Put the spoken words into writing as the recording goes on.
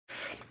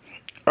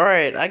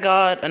Alright, I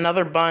got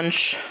another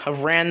bunch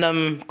of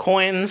random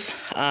coins.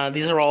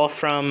 These are all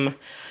from,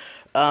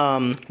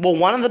 well,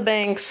 one of the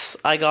banks,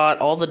 I got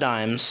all the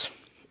dimes.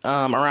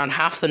 Around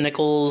half the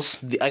nickels,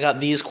 I got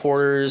these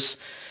quarters,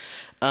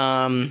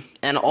 and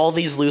all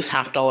these loose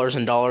half dollars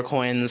and dollar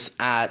coins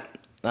at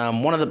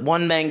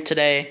one bank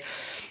today.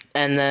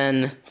 And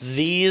then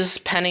these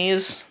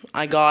pennies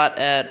I got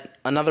at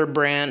another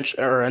branch,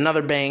 or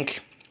another bank.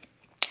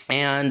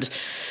 And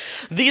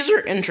these are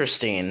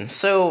interesting.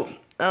 So,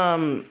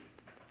 a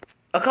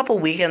couple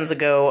weekends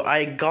ago,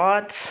 I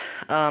got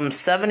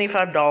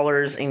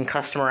 $75 in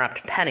customer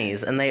wrapped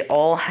pennies, and they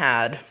all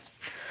had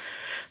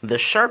the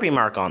Sharpie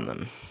mark on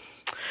them.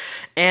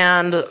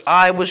 And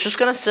I was just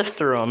going to sift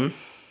through them,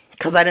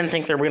 because I didn't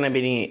think there were going to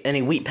be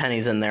any wheat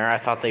pennies in there. I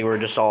thought they were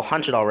just all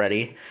hunted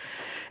already.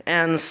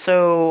 And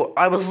so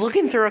I was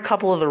looking through a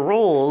couple of the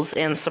rolls,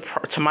 and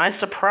to my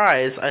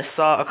surprise, I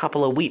saw a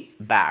couple of wheat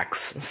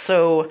backs.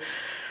 So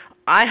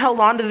I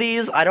held on to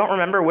these. I don't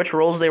remember which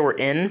rolls they were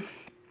in,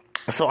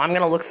 so I'm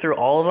going to look through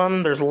all of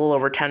them. There's a little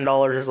over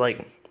 $10. There's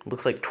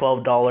looks like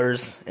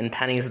 $12 in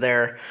pennies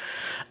there.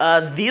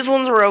 These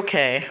ones were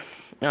okay.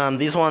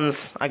 These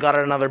ones I got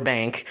at another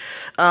bank.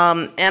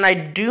 And I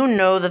do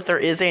know that there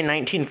is a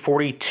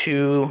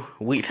 1942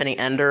 wheat penny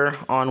ender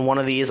on one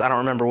of these. I don't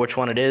remember which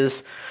one it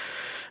is.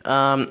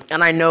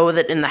 And I know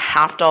that in the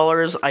half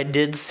dollars, I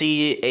did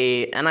see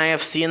a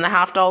NIFC in the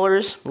half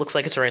dollars. Looks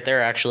like it's right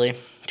there, actually.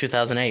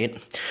 2008.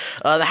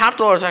 The half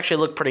dollars actually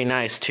look pretty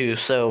nice, too.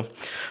 So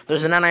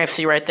there's an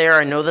NIFC right there.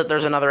 I know that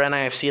there's another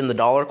NIFC in the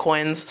dollar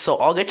coins. So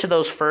I'll get to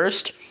those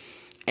first,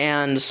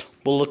 and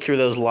we'll look through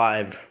those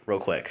live real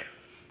quick.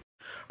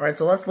 Alright,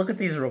 so let's look at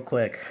these real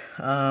quick.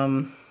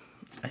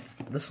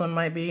 This one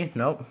might be.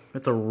 Nope.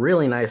 It's a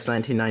really nice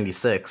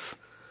 1996.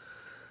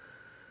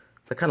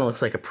 That kind of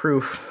looks like a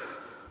proof.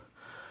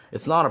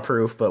 It's not a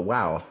proof, but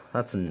wow,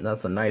 that's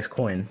a nice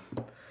coin.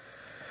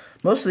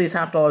 Most of these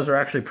half dollars are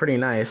actually pretty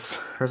nice.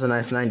 Here's a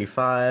nice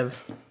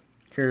 95.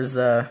 Here's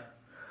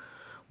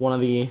one of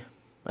the.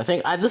 I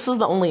think this is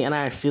the only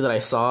NIFC that I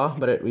saw,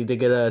 but we did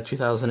get a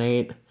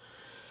 2008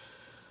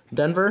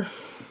 Denver.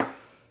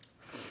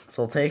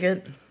 So I'll take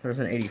it. There's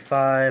an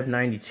 85,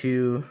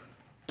 92.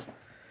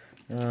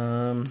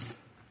 There's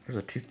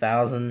a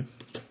 2000.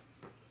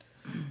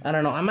 I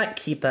don't know, I might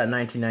keep that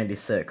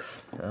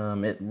 1996.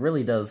 It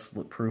really does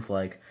look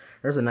proof-like.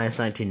 There's a nice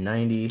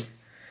 1990.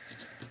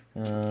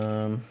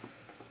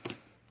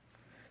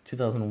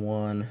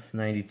 2001,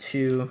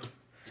 92,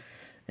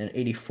 and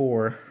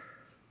 84.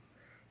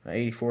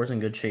 84 is in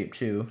good shape,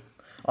 too.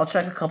 I'll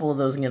check a couple of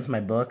those against my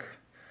book.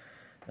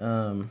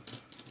 And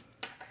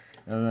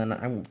then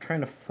I'm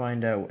trying to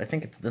find out, I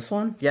think it's this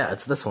one? Yeah,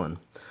 it's this one.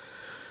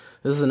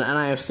 This is an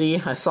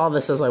NIFC. I saw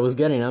this as I was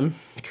getting them.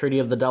 Treaty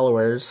of the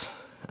Delawares.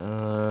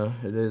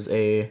 It is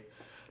a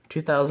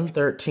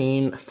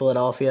 2013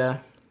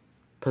 Philadelphia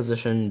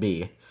Position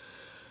B.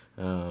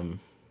 And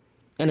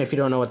if you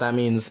don't know what that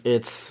means,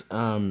 it's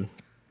how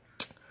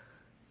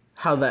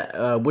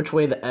that which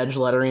way the edge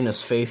lettering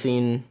is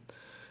facing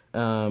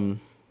to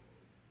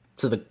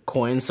the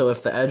coin. So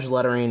if the edge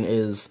lettering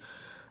is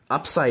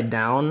upside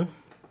down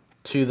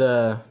to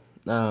the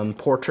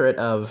portrait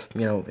of,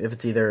 if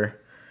it's either,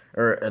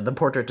 or the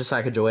portrait to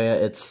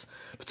Sacagawea,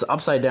 if it's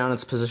upside down,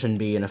 it's position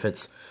B, and if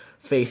it's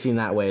facing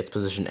that way, it's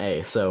position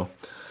A. So,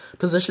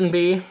 position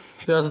B,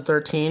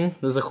 2013.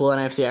 This is a cool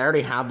NIFC. I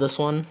already have this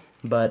one,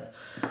 but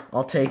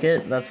I'll take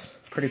it. That's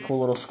a pretty cool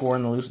little score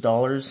in the loose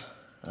dollars.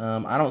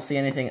 I don't see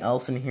anything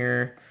else in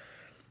here.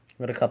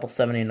 Got a couple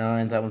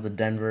 79s. That one's a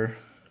Denver.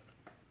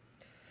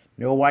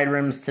 No wide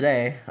rims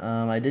today.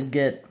 I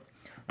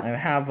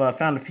have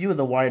found a few of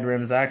the wide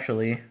rims,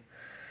 actually,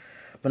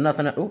 but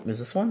nothing. Oh, is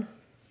this one?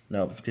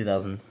 No,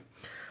 2000.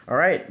 All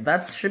right,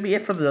 that should be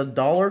it for the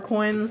dollar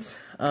coins.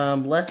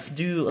 Let's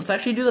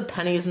actually do the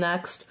pennies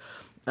next.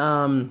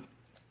 And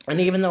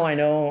even though I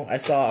know I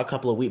saw a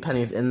couple of wheat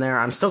pennies in there,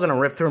 I'm still gonna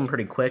rip through them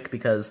pretty quick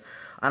because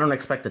I don't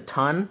expect a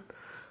ton.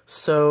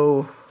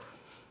 So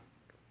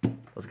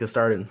let's get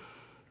started.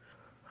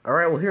 All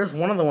right, well, here's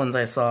one of the ones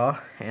I saw,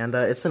 and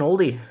it's an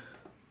oldie.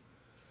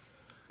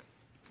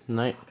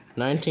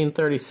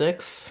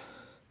 1936,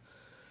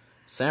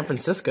 San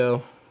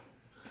Francisco.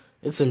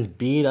 It's in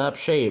beat up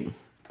shape,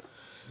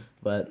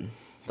 but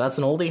that's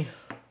an oldie.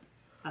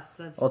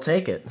 I'll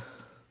take it.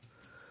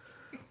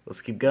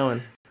 Let's keep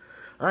going.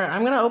 Alright,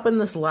 I'm going to open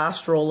this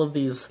last roll of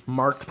these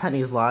marked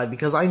pennies live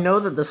because I know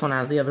that this one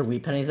has the other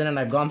wheat pennies in it.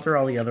 I've gone through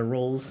all the other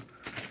rolls,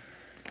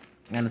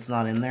 and it's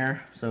not in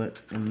there, so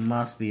it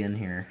must be in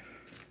here.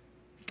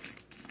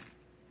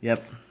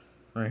 Yep,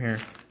 right here.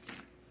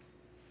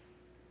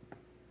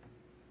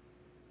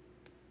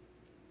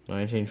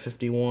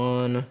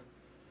 1951. I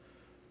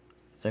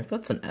think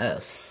that's an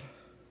S.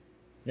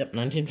 Yep,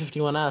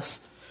 1951 S.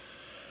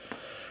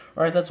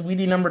 Alright, that's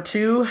Wheatie number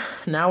 2.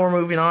 Now we're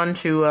moving on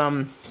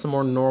to some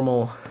more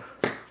normal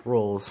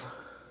rolls.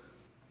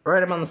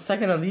 Alright, I'm on the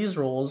second of these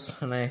rolls,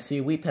 and I see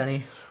a wheat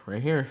penny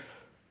right here.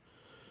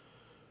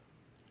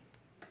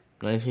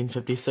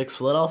 1956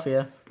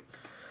 Philadelphia.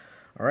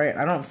 Alright,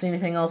 I don't see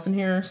anything else in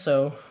here,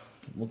 so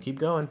we'll keep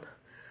going.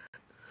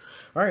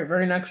 Alright,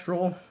 very next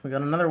roll, we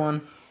got another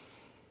one.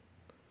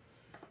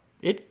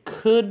 It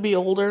could be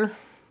older.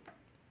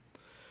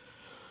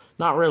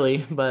 Not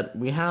really, but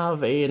we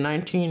have a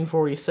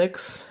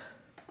 1946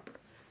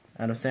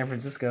 out of San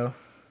Francisco.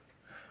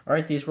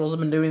 Alright, these rolls have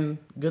been doing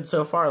good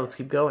so far. Let's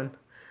keep going.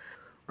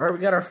 Alright, we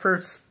got our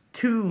first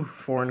 2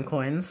 foreign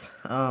coins.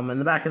 In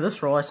the back of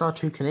this roll, I saw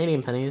 2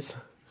 Canadian pennies.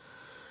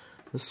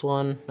 This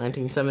one,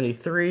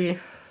 1973.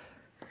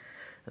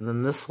 And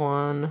then this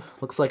one,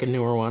 looks like a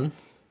newer one,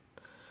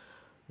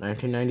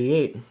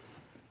 1998.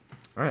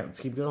 Alright, let's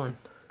keep going.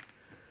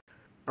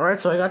 Alright,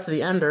 so I got to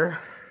the ender.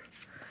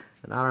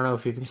 And I don't know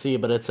if you can see,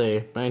 but it's a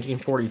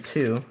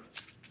 1942.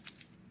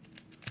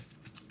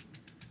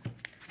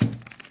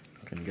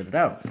 Couldn't get it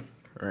out.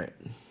 Alright.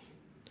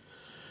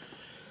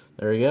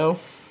 There we go.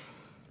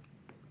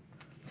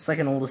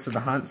 Second oldest of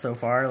the hunt so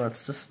far.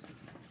 Let's just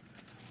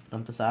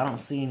dump this out. I don't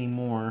see any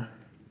more.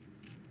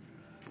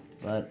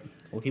 But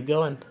we'll keep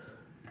going.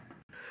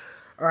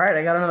 Alright,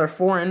 I got another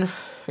foreign.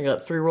 I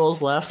got 3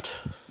 rolls left.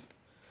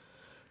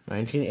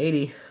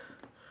 1980.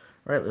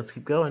 Alright, let's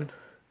keep going.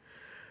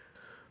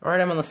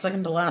 Alright, I'm on the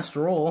second to last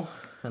roll,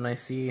 and I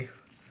see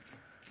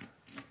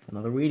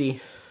another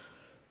Wheatie.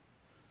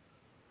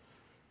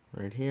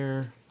 Right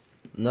here.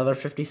 Another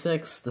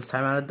 56, this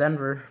time out of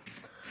Denver.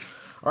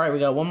 Alright, we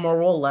got 1 more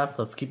roll left,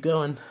 let's keep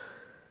going.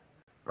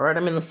 Alright,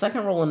 I'm in the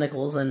second roll of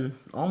nickels, and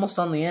almost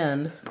on the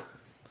end,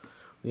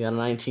 we got a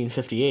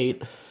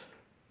 1958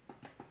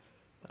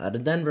 out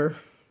of Denver.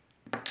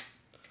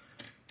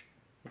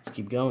 Let's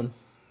keep going.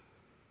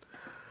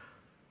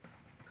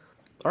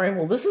 Alright,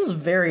 well this is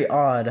very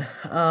odd.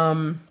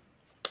 I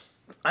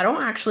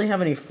don't actually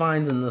have any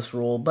finds in this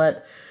roll,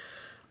 but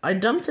I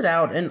dumped it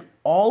out, and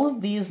all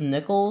of these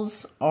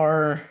nickels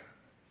are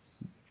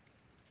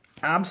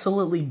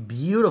absolutely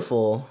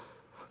beautiful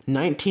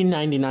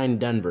 1999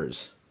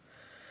 Denvers.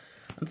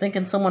 I'm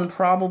thinking someone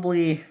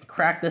probably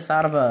cracked this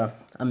out of a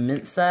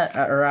mint set,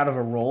 or out of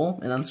a roll,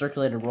 an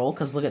uncirculated roll,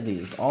 because look at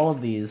these. All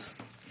of these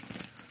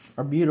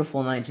are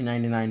beautiful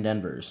 1999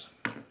 Denvers.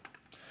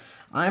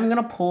 I'm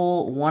going to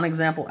pull one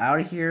example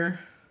out of here,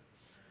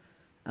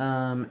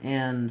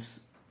 and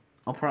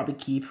I'll probably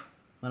keep,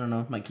 I don't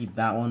know, might keep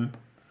that one.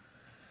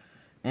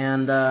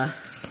 And that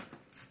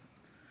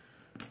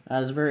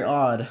is very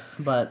odd,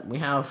 but we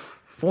have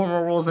 4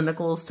 more rolls of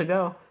nickels to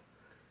go.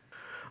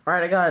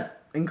 Alright, I got,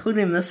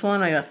 including this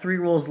one, I got 3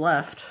 rolls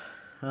left,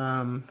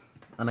 and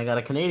I got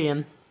a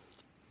Canadian,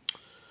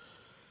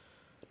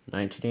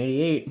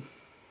 1988.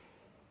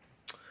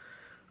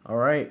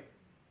 Alright,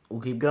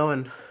 we'll keep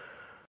going.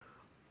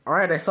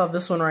 Alright, I saw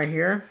this one right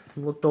here. It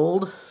looked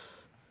old.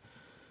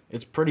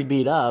 It's pretty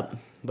beat up,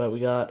 but we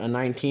got a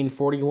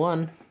 1941.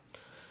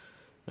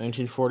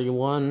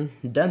 1941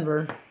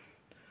 Denver.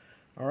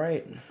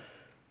 Alright.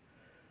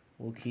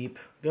 We'll keep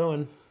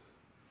going.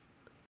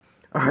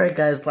 Alright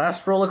guys,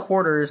 last roll of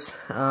quarters.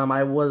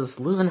 I was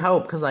losing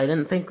hope because I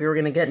didn't think we were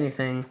going to get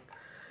anything.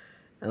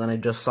 And then I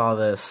just saw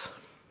this.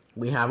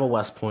 We have a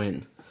West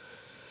Point.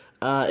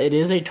 It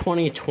is a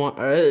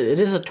 2020. It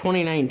is a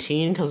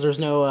 2019 because there's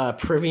no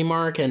privy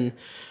mark, and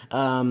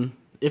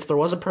if there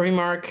was a privy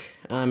mark,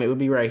 it would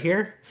be right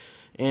here.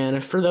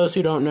 And for those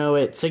who don't know,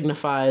 it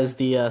signifies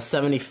the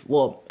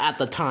well, at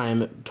the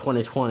time,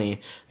 2020,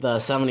 the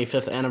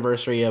 75th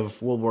anniversary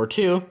of World War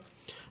II.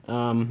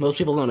 Most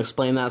people don't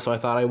explain that, so I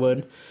thought I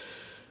would.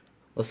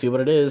 Let's see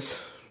what it is.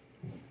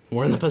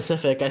 We're in the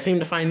Pacific. I seem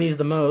to find these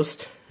the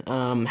most.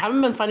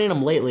 Haven't been finding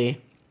them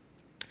lately,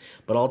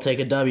 but I'll take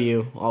a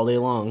W all day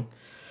long.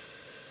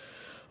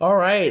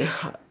 Alright,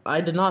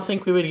 I did not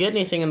think we would get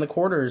anything in the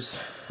quarters,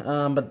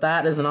 but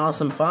that is an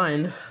awesome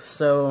find,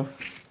 so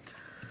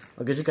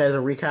I'll get you guys a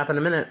recap in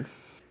a minute.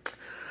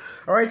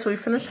 Alright, so we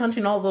finished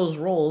hunting all those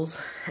rolls,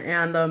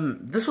 and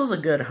this was a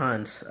good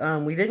hunt.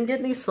 We didn't get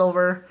any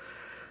silver,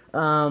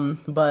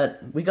 but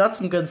we got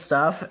some good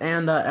stuff,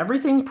 and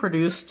everything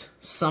produced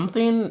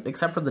something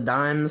except for the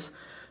dimes.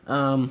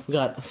 We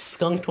got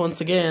skunked once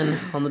again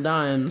on the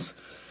dimes.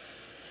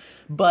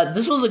 But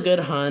this was a good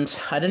hunt.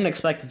 I didn't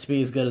expect it to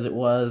be as good as it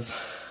was,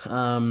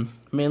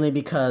 mainly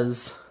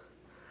because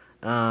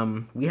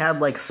we had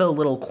like so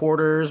little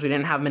quarters. We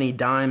didn't have many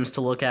dimes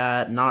to look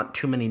at, not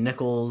too many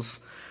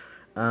nickels.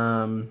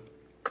 So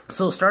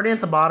starting at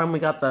the bottom, we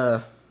got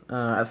the,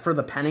 for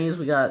the pennies,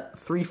 we got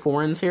 3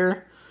 foreigns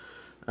here.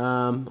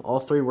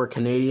 All 3 were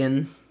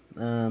Canadian.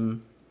 2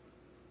 of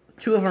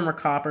them are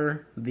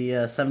copper.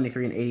 The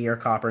 73 and 80 are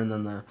copper, and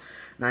then the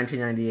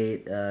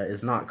 1998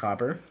 is not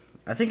copper.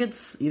 I think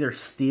it's either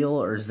steel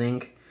or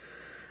zinc.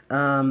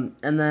 And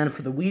then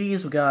for the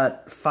Wheaties, we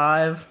got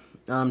 5.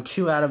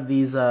 2 out of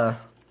these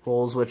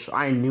rolls, which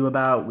I knew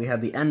about. We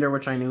had the Ender,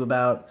 which I knew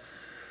about.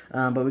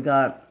 But we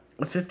got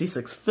a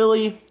 56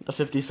 Philly, a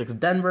 56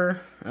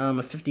 Denver,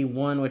 a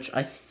 51, which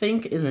I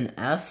think is an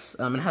S.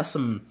 It has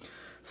some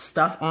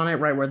stuff on it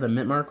right where the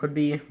mint mark would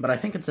be, but I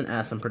think it's an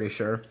S, I'm pretty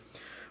sure.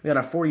 We got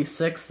a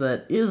 46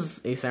 that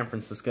is a San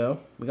Francisco.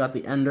 We got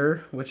the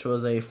Ender, which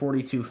was a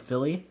 42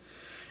 Philly.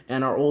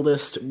 And our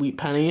oldest wheat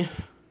penny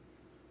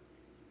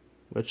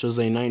which was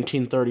a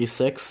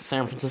 1936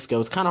 San Francisco.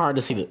 It's kind of hard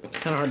to see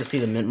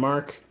the mint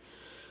mark,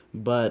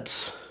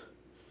 but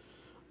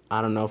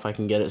I don't know if I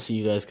can get it so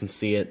you guys can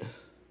see it.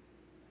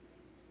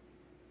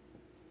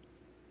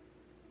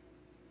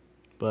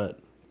 But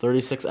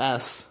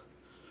 36S.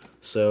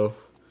 So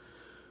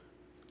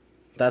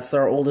that's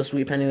our oldest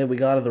wheat penny that we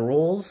got of the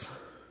rolls.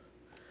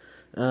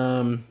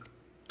 And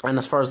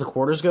as far as the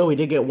quarters go, we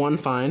did get one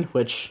find,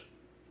 which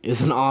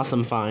is an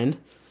awesome find.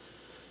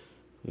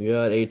 We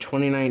got a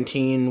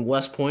 2019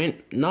 West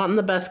Point, not in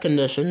the best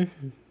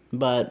condition,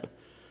 but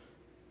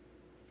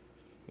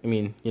I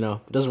mean, you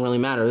know, it doesn't really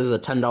matter. This is a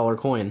 $10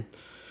 coin.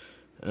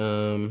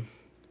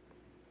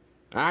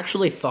 I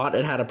actually thought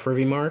it had a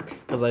privy mark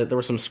because there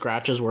were some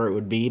scratches where it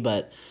would be,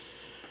 but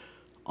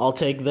I'll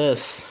take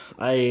this.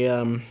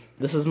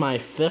 This is my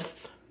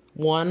fourth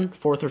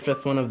or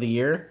fifth one of the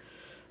year.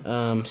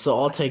 So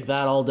I'll take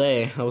that all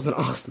day.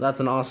 That's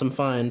an awesome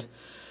find.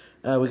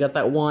 We got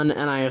that one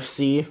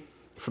NIFC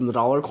from the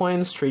dollar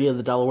coins, Treaty of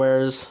the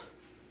Delawares.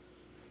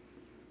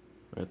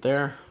 Right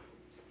there.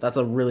 That's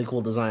a really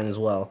cool design as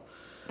well.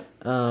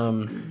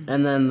 And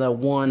then the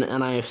one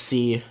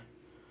NIFC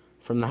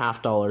from the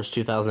half dollars,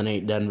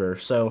 2008 Denver.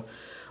 So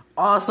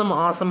awesome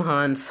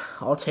hunt.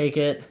 I'll take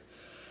it.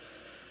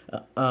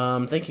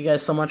 Thank you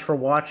guys so much for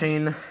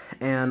watching,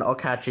 and I'll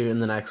catch you in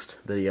the next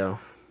video.